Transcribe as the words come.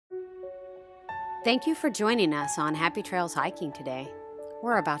Thank you for joining us on Happy Trails Hiking today.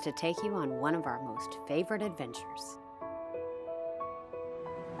 We're about to take you on one of our most favorite adventures.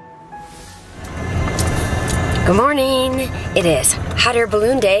 Good morning. It is hot air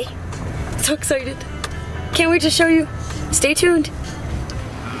balloon day. So excited. Can't wait to show you. Stay tuned.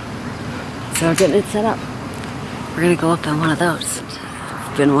 So we're getting it set up. We're gonna go up on one of those.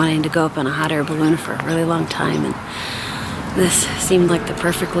 I've been wanting to go up on a hot air balloon for a really long time, and this seemed like the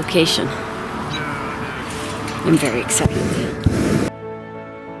perfect location. I'm very excited.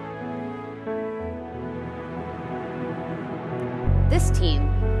 This team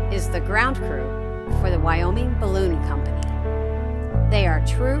is the ground crew for the Wyoming Balloon Company. They are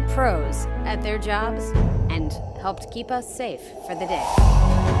true pros at their jobs and helped keep us safe for the day.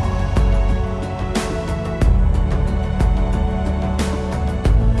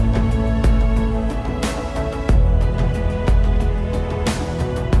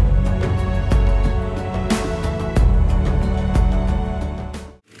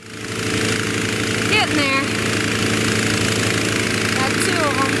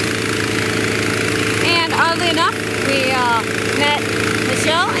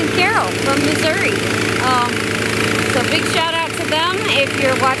 From Missouri. So big shout out to them if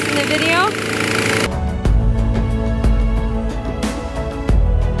you're watching the video.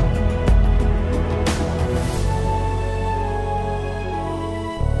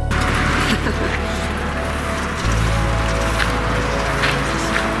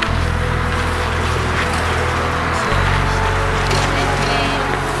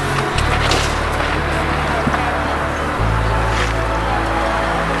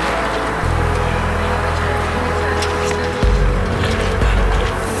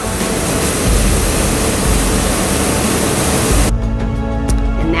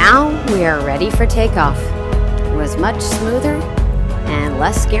 We are ready for takeoff. It was much smoother and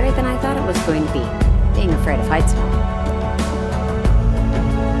less scary than I thought it was going to be, being afraid of heights now.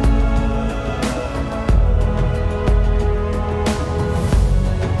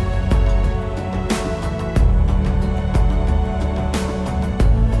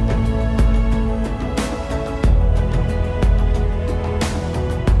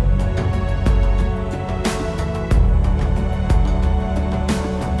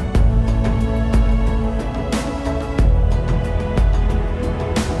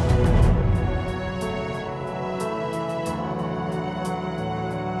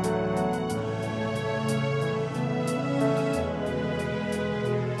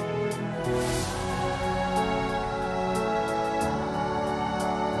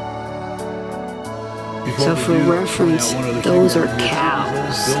 So for reference, those are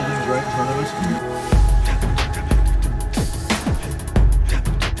cows. Buildings right in front of us.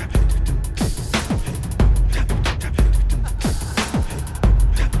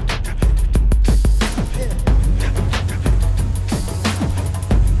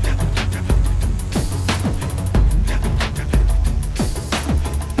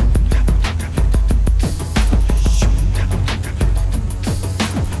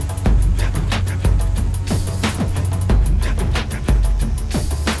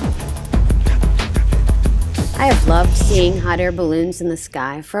 I have loved seeing hot air balloons in the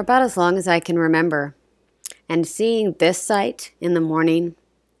sky for about as long as I can remember. And seeing this sight in the morning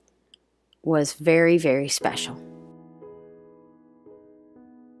was very, very special.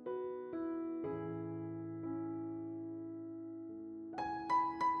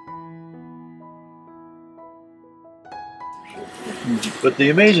 But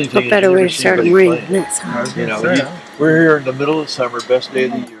the amazing thing What better way to start a morning than this, huh? You know, we're here in the middle of summer, best day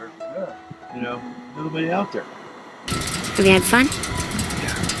of the year. You know, nobody out there. Have you had fun?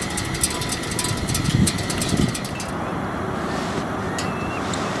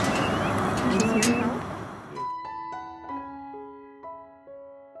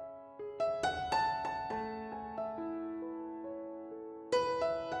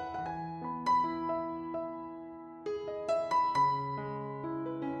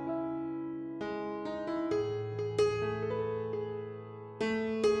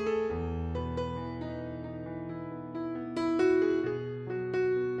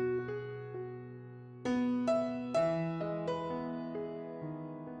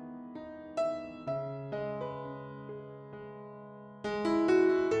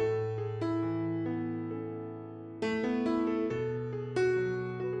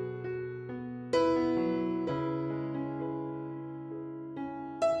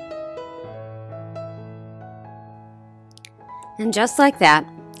 And just like that,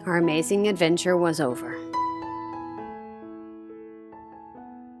 our amazing adventure was over.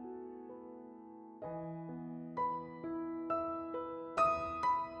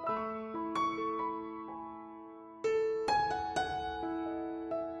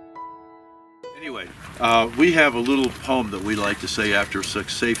 Anyway, we have a little poem that we like to say after a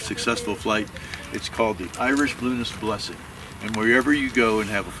safe, successful flight. It's called the Irish Balloonist Blessing. And wherever you go and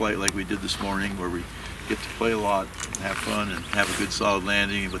have a flight like we did this morning, where we get to play a lot and have fun and have a good solid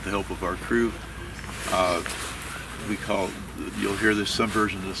landing with the help of our crew, you'll hear some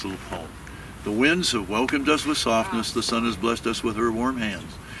version of this little poem. The winds have welcomed us with softness, the sun has blessed us with her warm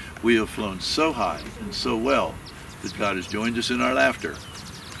hands. We have flown so high and so well that God has joined us in our laughter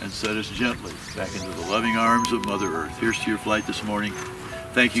and set us gently back into the loving arms of Mother Earth. Here's to your flight this morning.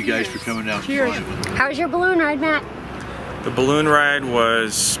 Thank you guys for coming out and flying with us. How was your balloon ride, Matt? The balloon ride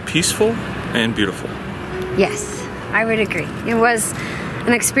was peaceful and beautiful. Yes, I would agree. It was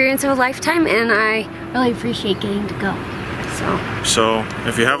an experience of a lifetime, and I really appreciate getting to go. So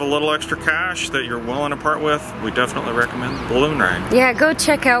if you have a little extra cash that you're willing to part with, we definitely recommend the balloon ride. Yeah, go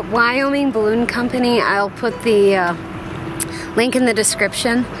check out Wyoming Balloon Company. I'll put the link in the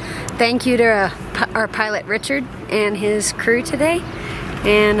description. Thank you to our pilot Richard and his crew today.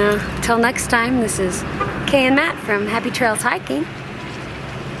 And until next time, this is Kay and Matt from Happy Trails Hiking.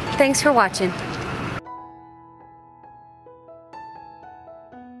 Thanks for watching.